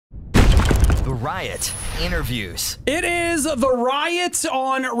RIOT interviews. It is the RIOT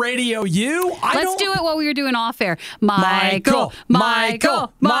on RadioU. Let's do it while we were doing off air. Michael.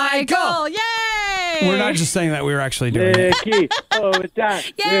 Yay! We're not just saying that, we were actually doing it.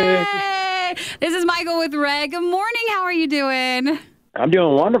 Yay! This is Michael with Reg. Good morning. How are you doing? I'm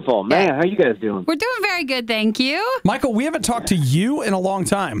doing wonderful. Man, how are you guys doing? We're doing very good, thank you. Michael, we haven't talked to you in a long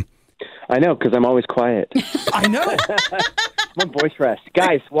time. I know, because I'm always quiet. I know. I'm on voice rest.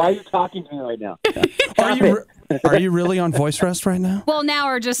 Guys, why are you talking to me right now? Are you really on voice rest right now? Well, now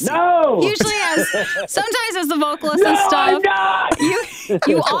we're just... No! Usually sometimes as the vocalist and stuff... I'm not!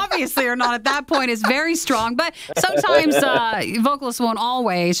 You obviously are not at that point. It's very strong. But sometimes vocalists won't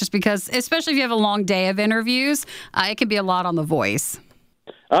always, just because, especially if you have a long day of interviews, it can be a lot on the voice.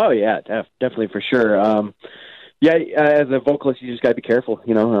 Oh, yeah, definitely, for sure. As a vocalist, you just got to be careful,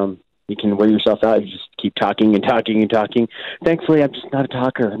 you know. You can wear yourself out. You just keep talking and talking and talking. Thankfully, I'm just not a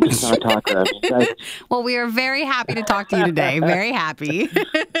talker. Well, we are very happy to talk to you today. Very happy.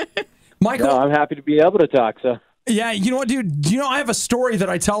 Michael, no, I'm happy to be able to talk, so. Yeah, you know what, dude? Do you know I have a story that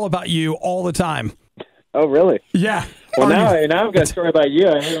I tell about you all the time? Oh, really? Yeah. Well, now I've got a story about you.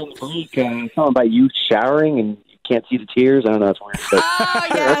 I heard on the break something about you showering and you can't see the tears. I don't know. It's weird. But... Oh,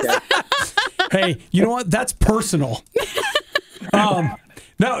 yes. Hey, you know what? That's personal.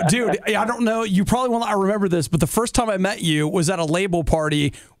 No, dude, I don't know. You probably will not remember this, but the first time I met you was at a label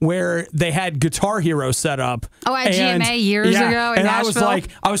party where they had Guitar Hero set up. Oh, at GMA years ago in Nashville?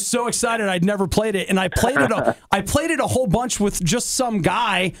 I was so excited. I'd never played it, and I played it a whole bunch with just some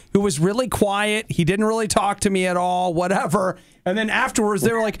guy who was really quiet. He didn't really talk to me at all, whatever. And then afterwards,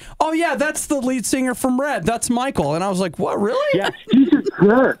 they were like, "Oh yeah, that's the lead singer from Red. That's Michael." And I was like, "What, really?" Yeah, he's a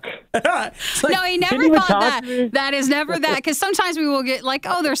jerk. No, he never thought that. That is never that. Because sometimes we will get like,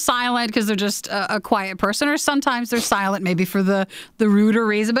 "Oh, they're silent because they're just a quiet person," or sometimes they're silent maybe for the ruder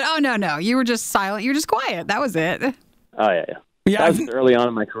reason. But oh no, you were just silent. You were just quiet. That was it. Oh yeah. That was early on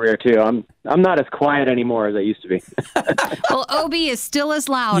in my career too. I'm not as quiet anymore as I used to be. Well, Obi is still as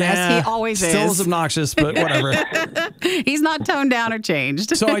loud as he always is. Still as obnoxious, but whatever. He's not toned down or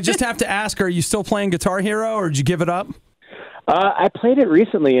changed. So I just have to ask: are you still playing Guitar Hero, or did you give it up? I played it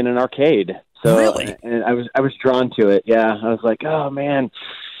recently in an arcade. So, really? And I was drawn to it. Yeah, I was like, oh man.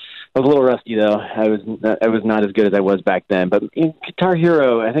 I was a little rusty though. I was not as good as I was back then. But in Guitar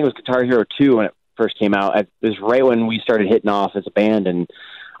Hero, I think it was Guitar Hero 2 when it first came out. It was right when we started hitting off as a band, and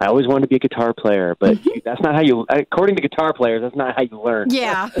I always wanted to be a guitar player, but that's not how you, according to guitar players, that's not how you learn.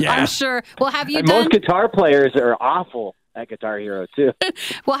 Yeah. I'm sure. Well, have you and done... Most guitar players are awful at Guitar Hero, too.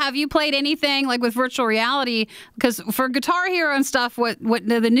 Well, have you played anything like with virtual reality? Because for Guitar Hero and stuff, what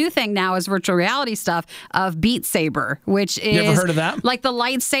the new thing now is virtual reality stuff of Beat Saber, which is... You ever heard of that? Like the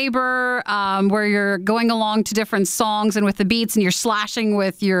lightsaber, where you're going along to different songs and with the beats and you're slashing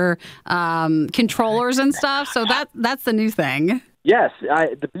with your controllers and stuff. So that's the new thing. Yes,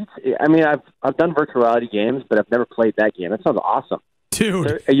 the Beats. I mean, I've done virtual reality games, but I've never played that game. That sounds awesome.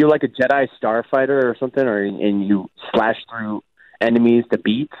 Dude. Are you like a Jedi starfighter or something, and you slash through enemies to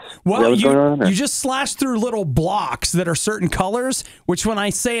beats? Well, you just slash through little blocks that are certain colors, which when I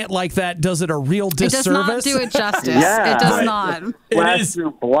say it like that, does it a real disservice? It does not do it justice. Yeah, it does not. Slash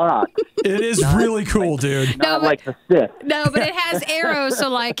through blocks. It is really cool, dude. Not like the Sith. No, but it has arrows, so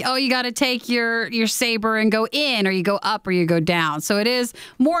like, oh, you got to take your saber and go in, or you go up, or you go down. So it is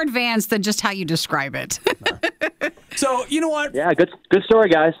more advanced than just how you describe it. So, you know what? Yeah, good story,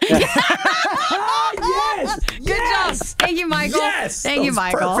 guys. Yeah. Yes! Good job. Thank you, Michael. Yes! Thank you,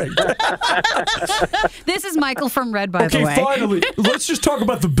 Michael. This is Michael from Red, by the way. Okay, finally. Let's just talk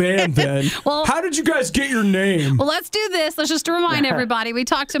about the band then. Well, how did you guys get your name? Well, let's do this. Let's just remind everybody. We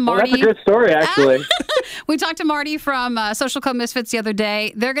talked to Marty. Well, that's a good story, actually. We talked to Marty from Social Club Misfits the other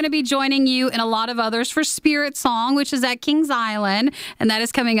day. They're going to be joining you and a lot of others for Spirit Song, which is at Kings Island, and that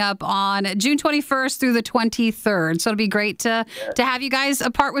is coming up on June 21st through the 23rd. So it'll be great to have you guys a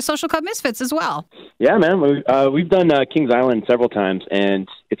part with Social Club Misfits as well. Yeah, man. We've done Kings Island several times, and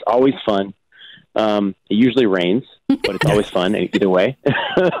it's always fun. It usually rains, but it's always fun either way.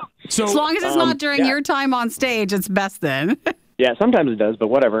 So as long as it's not during your time on stage, it's best then. Yeah, sometimes it does, but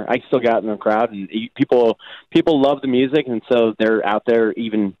whatever. I still got in the crowd, and people love the music, and so they're out there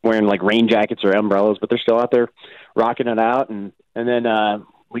even wearing like rain jackets or umbrellas, but they're still out there rocking it out, and then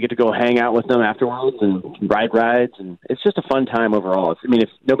we get to go hang out with them afterwards and ride rides, and it's just a fun time overall. I mean, if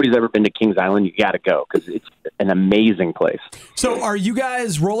nobody's ever been to Kings Island, you got to go because it's an amazing place. So are you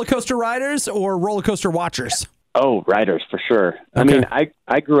guys roller coaster riders or roller coaster watchers? Oh, writers for sure. I mean,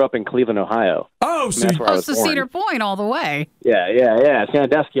 I grew up in Cleveland, Ohio. Oh, so that's where I was born. Cedar Point all the way. Yeah.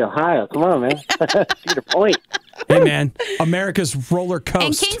 Sandusky, Ohio. Come on, man. Cedar Point. Hey, man, America's roller coaster.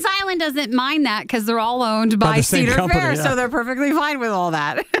 And Kings Island doesn't mind that because they're all owned by the same Cedar company, Fair, yeah. so they're perfectly fine with all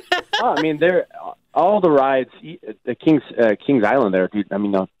that. Oh, I mean, all the rides, the Kings Island there, dude. I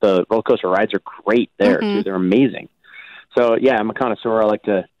mean, the roller coaster rides are great there, too. They're amazing. So, yeah, I'm a connoisseur. I like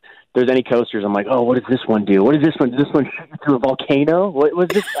to. If there's any coasters, I'm like, oh, what does this one do? What is this one? Does this one shoot you through a volcano? What was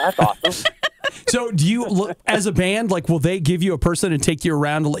this? That's awesome. So do you, as a band, like, will they give you a person and take you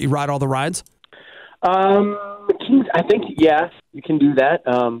around to let you ride all the rides? I think, yeah, you can do that.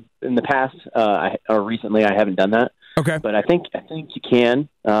 In the past, or recently, I haven't done that. Okay. But I think you can.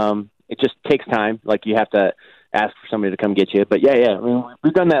 It just takes time. Like, you have to ask for somebody to come get you. But, yeah. I mean,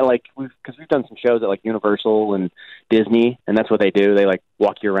 we've done that, like, because we've done some shows at, like, Universal and Disney, and that's what they do. They, like,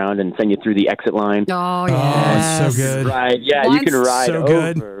 walk you around and send you through the exit line. Oh, yes. Oh, it's so good. Right, yeah, you can ride so over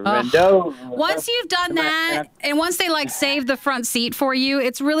good. Rendo. Once you've done that, and once they, like, save the front seat for you,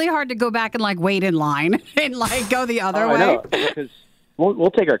 it's really hard to go back and, like, wait in line and, like, go the other way. I know, because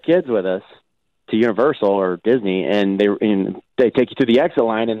we'll take our kids with us to Universal or Disney, and they take you through the exit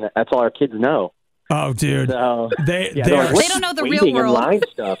line, and that's all our kids know. Oh, dude. So, they don't know the real world. Line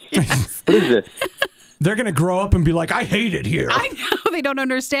stuff. What is this? They're going to grow up and be like, I hate it here. I know. They don't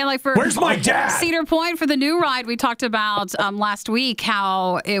understand. Like, for Where's my dad? Cedar Point, for the new ride, we talked about last week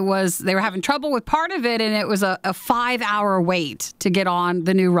how they were having trouble with part of it, and it was a 5-hour wait to get on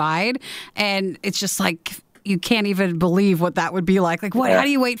the new ride. And it's just like, you can't even believe what that would be like. Like, what? Yeah. How do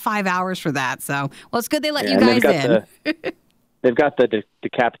you wait 5 hours for that? So, well, it's good they let you guys in. They've got the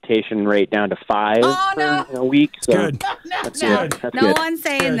decapitation rate down to 5 no. in a week. So Good. That's No, good. That's no good. one's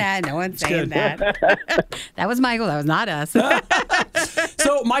saying Good. that. No one's saying good. that. That was Michael. That was not us.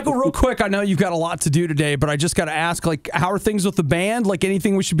 So, Michael, real quick, I know you've got a lot to do today, but I just got to ask, like, how are things with the band? Like,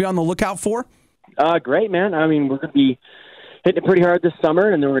 anything we should be on the lookout for? Great, man. I mean, we're going to be hitting it pretty hard this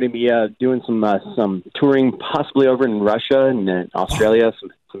summer, and then we're going to be doing some touring, possibly over in Russia and Australia.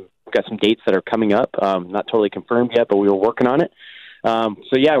 We've got some dates that are coming up. Not totally confirmed yet, but we were working on it.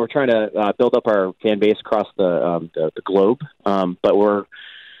 So yeah, we're trying to build up our fan base across the globe. But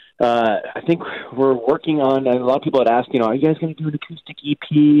I think we're working on. A lot of people had asked, are you guys going to do an acoustic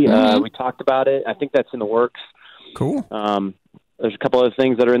EP? We talked about it. I think that's in the works. Cool. There's a couple other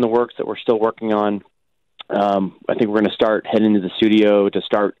things that are in the works that we're still working on. I think we're going to start heading into the studio to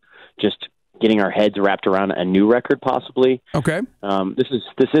start just getting our heads wrapped around a new record, possibly. Okay. This is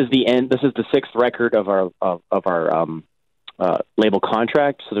the end. This is the 6th record of our label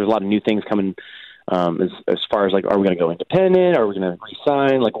contract. So there's a lot of new things coming. As far as, like, are we going to go independent? Are we going to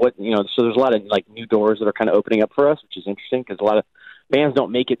re-sign? Like, what, so there's a lot of, like, new doors that are kind of opening up for us, which is interesting because a lot of bands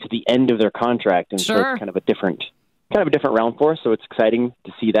don't make it to the end of their contract. And so it's kind of a different realm for us. So it's exciting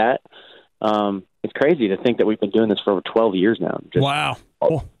to see that. It's crazy to think that we've been doing this for over 12 years now. Wow.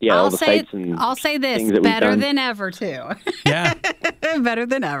 Yeah, I'll all the say sites and I'll say this, things that we've better done. than ever, too. Yeah. Better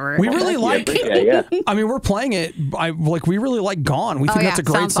than ever. We really like yeah. I mean, we're playing it. We really like Gone. We think that's a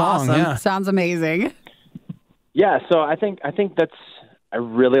great Sounds song. awesome. Yeah. Sounds amazing. Yeah, so I think I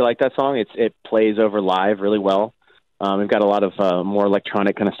really like that song. It plays over live really well. We've got a lot of more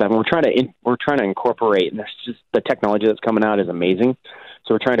electronic kind of stuff, and we're trying to incorporate. And there's just the technology that's coming out is amazing.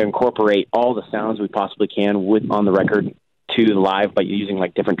 So we're trying to incorporate all the sounds we possibly can on the record to the live by using,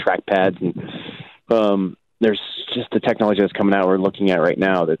 like, different track pads. And there's just the technology that's coming out we're looking at right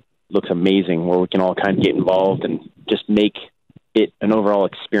now that looks amazing, where we can all kind of get involved and just make it an overall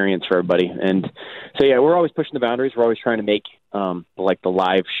experience for everybody. And so, yeah, we're always pushing the boundaries. We're always trying to make like the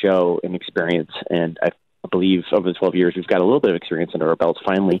live show an experience. And I believe over the 12 years, we've got a little bit of experience under our belts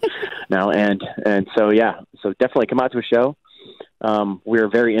finally now. And so, yeah, so definitely come out to a show. We're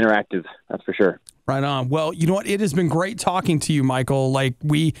very interactive, that's for sure. Right on. Well, you know what? It has been great talking to you, Michael. Like,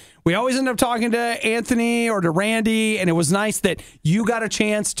 we always end up talking to Anthony or to Randy, and it was nice that you got a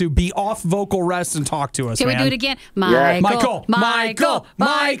chance to be off vocal rest and talk to us, Can man. we do it again? Michael.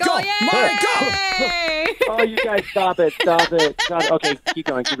 Oh, you guys, stop it. Okay, keep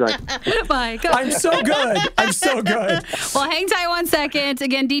going. Michael. I'm so good. Well, hang tight 1 second.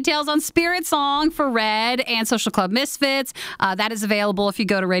 Again, details on Spirit Song for Red and Social Club Misfits. That is available if you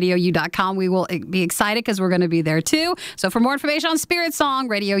go to RadioU.com. We will be excited because we're going to be there too. So for more information on Spirit Song,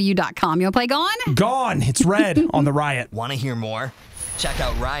 RadioU.com. You want to play Gone? Gone. It's Red on the Riot. Want to hear more? Check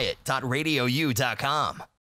out riot.radiou.com.